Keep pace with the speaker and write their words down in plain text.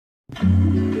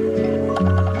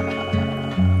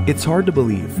It's hard to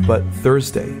believe, but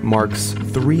Thursday marks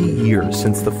 3 years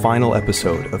since the final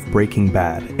episode of Breaking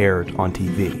Bad aired on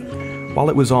TV. While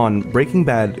it was on, Breaking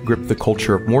Bad gripped the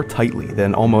culture more tightly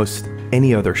than almost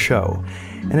any other show.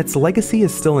 And its legacy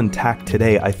is still intact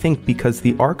today, I think, because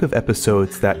the arc of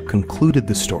episodes that concluded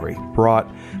the story brought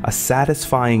a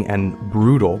satisfying and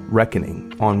brutal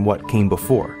reckoning on what came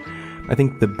before. I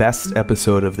think the best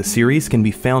episode of the series can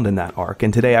be found in that arc,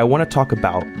 and today I want to talk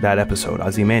about that episode,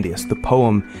 Ozymandias, the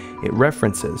poem it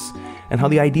references, and how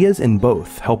the ideas in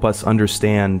both help us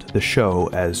understand the show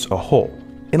as a whole.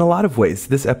 In a lot of ways,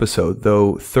 this episode,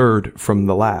 though third from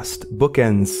the last,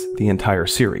 bookends the entire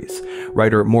series.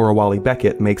 Writer Morawali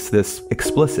Beckett makes this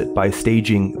explicit by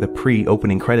staging the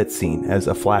pre-opening credits scene as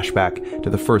a flashback to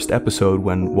the first episode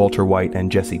when Walter White and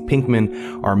Jesse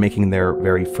Pinkman are making their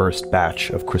very first batch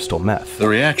of crystal meth. The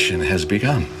reaction has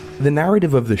begun. The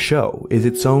narrative of the show is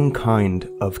its own kind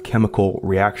of chemical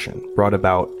reaction, brought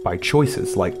about by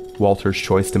choices like Walter's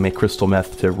choice to make crystal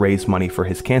meth to raise money for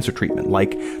his cancer treatment,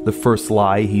 like the first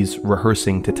lie he's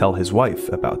rehearsing to tell his wife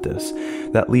about this,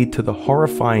 that lead to the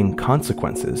horrifying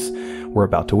consequences we're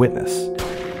about to witness.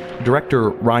 Director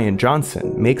Rian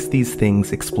Johnson makes these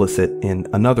things explicit in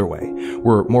another way.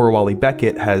 Where Morawali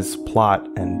Beckett has plot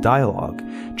and dialogue,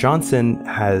 Johnson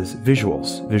has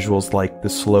visuals like the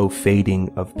slow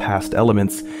fading of past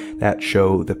elements that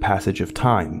show the passage of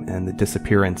time and the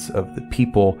disappearance of the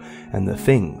people and the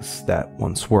things that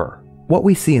once were. What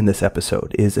we see in this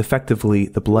episode is effectively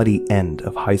the bloody end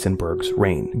of Heisenberg's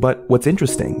reign. But what's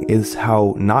interesting is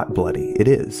how not bloody it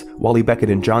is. Wally Beckett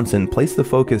and Johnson place the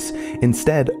focus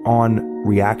instead on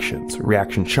reaction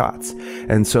shots.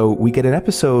 And so we get an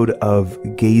episode of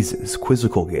gazes,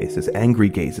 quizzical gazes, angry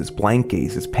gazes, blank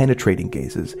gazes, penetrating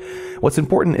gazes. What's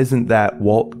important isn't that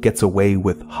Walt gets away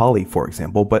with Holly, for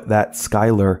example, but that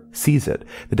Skyler sees it.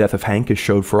 The death of Hank is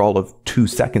showed for all of 2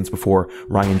 seconds before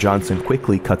Rian Johnson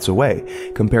quickly cuts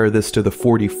away. Compare this to the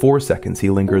 44 seconds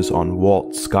he lingers on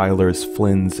Walt, Skyler's,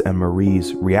 Flynn's, and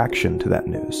Marie's reaction to that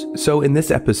news. So in this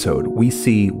episode, we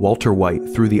see Walter White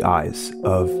through the eyes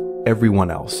of everyone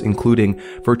else, including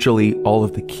virtually all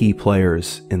of the key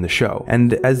players in the show.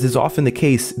 And as is often the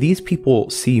case, these people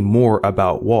see more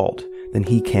about Walt than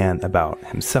he can about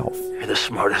himself. You're the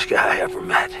smartest guy I ever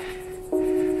met.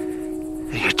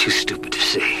 And you're too stupid to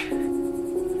see.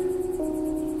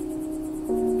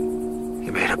 He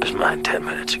made up his mind 10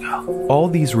 minutes ago. All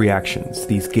these reactions,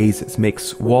 these gazes,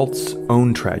 makes Walt's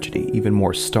own tragedy even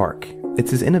more stark.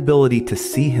 It's his inability to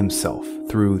see himself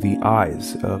through the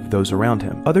eyes of those around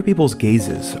him. Other people's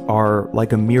gazes are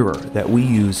like a mirror that we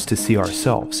use to see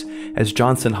ourselves. As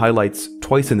Johnson highlights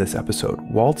twice in this episode,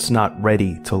 Walt's not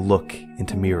ready to look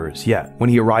into mirrors yet. When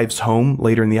he arrives home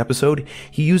later in the episode,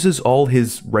 he uses all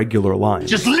his regular lines.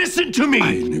 Just listen to me!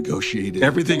 I negotiated.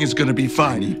 Everything is gonna be I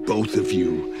fine. need both of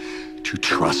you to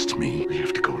trust me. We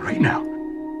have to go right now.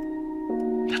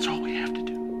 That's all we have to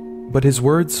do. But his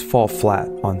words fall flat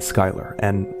on Skyler,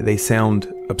 and they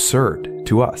sound absurd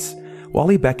to us.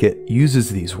 Wally Beckett uses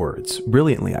these words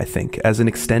brilliantly, I think, as an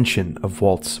extension of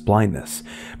Walt's blindness.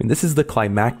 I mean, this is the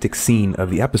climactic scene of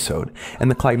the episode, and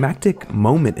the climactic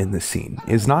moment in this scene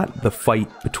is not the fight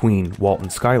between Walt and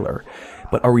Skyler,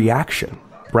 but a reaction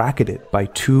bracketed by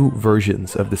 2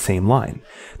 versions of the same line.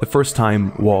 The first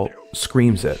time, Walt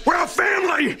screams it. We're a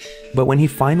family! But when he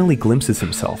finally glimpses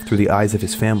himself through the eyes of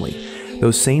his family,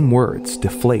 those same words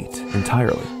deflate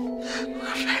entirely.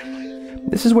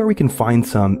 This is where we can find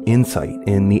some insight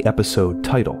in the episode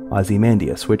title,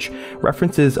 Ozymandias, which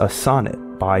references a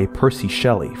sonnet by Percy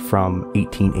Shelley from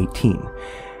 1818.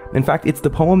 In fact, it's the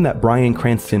poem that Bryan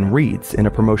Cranston reads in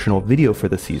a promotional video for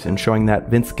the season, showing that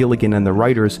Vince Gilligan and the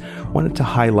writers wanted to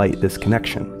highlight this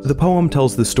connection. The poem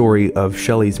tells the story of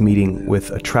Shelley's meeting with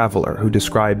a traveler who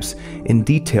describes in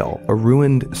detail a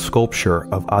ruined sculpture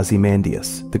of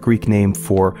Ozymandias, the Greek name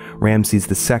for Ramses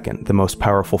II, the most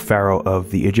powerful pharaoh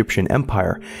of the Egyptian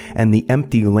Empire, and the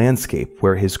empty landscape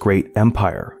where his great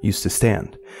empire used to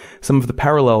stand. Some of the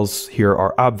parallels here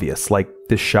are obvious, like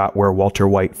this shot where Walter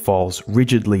White falls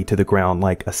rigidly to the ground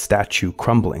like a statue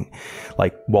crumbling,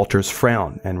 like Walter's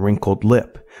frown and wrinkled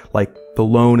lip, like the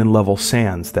lone and level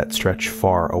sands that stretch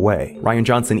far away. Rian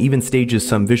Johnson even stages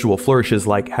some visual flourishes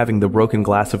like having the broken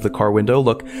glass of the car window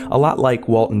look a lot like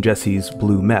Walt and Jesse's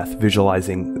blue meth,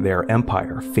 visualizing their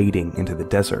empire fading into the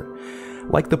desert.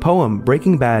 Like the poem,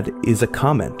 Breaking Bad is a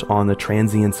comment on the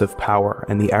transience of power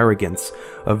and the arrogance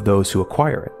of those who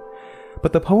acquire it.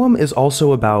 But the poem is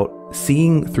also about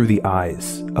seeing through the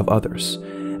eyes of others.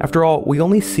 After all, we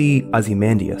only see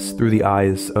Ozymandias through the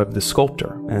eyes of the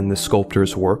sculptor, and the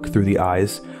sculptor's work through the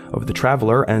eyes of the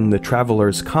traveler, and the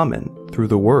traveler's comment through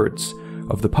the words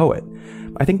of the poet.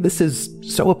 I think this is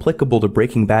so applicable to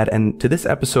Breaking Bad and to this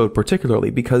episode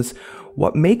particularly because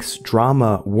what makes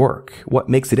drama work, what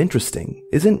makes it interesting,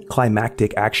 isn't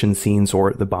climactic action scenes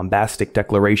or the bombastic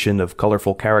declaration of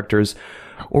colorful characters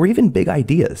or even big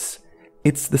ideas.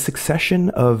 It's the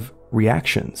succession of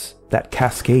reactions that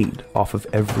cascade off of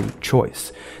every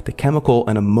choice, the chemical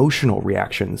and emotional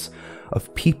reactions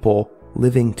of people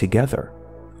living together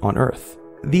on Earth.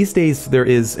 These days, there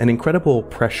is an incredible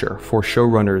pressure for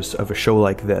showrunners of a show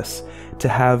like this to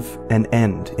have an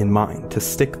end in mind, to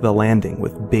stick the landing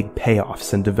with big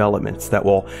payoffs and developments that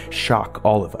will shock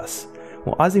all of us.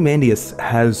 Well, Ozymandias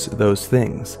has those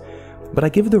things, but I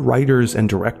give the writers and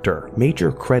director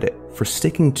major credit for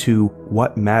sticking to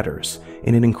what matters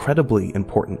in an incredibly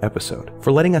important episode,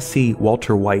 for letting us see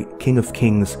Walter White, King of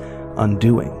Kings,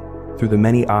 undoing through the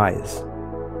many eyes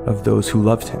of those who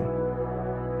loved him.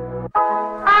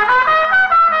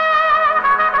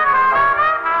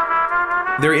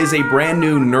 There is a brand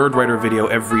new Nerdwriter video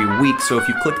every week, so if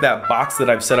you click that box that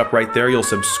I've set up right there, you'll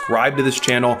subscribe to this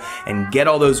channel and get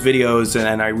all those videos,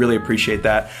 and I really appreciate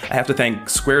that. I have to thank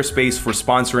Squarespace for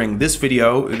sponsoring this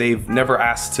video. They've never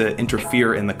asked to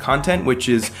interfere in the content, which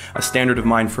is a standard of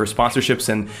mine for sponsorships,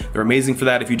 and they're amazing for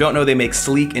that. If you don't know, they make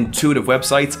sleek, intuitive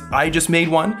websites. I just made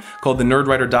one called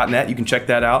thenerdwriter.net. You can check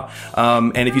that out.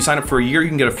 And if you sign up for a year, you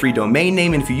can get a free domain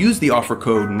name, and if you use the offer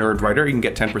code NERDWRITER, you can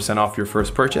get 10% off your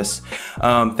first purchase.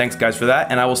 Thanks guys for that,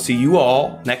 and I will see you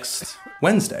all next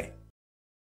Wednesday.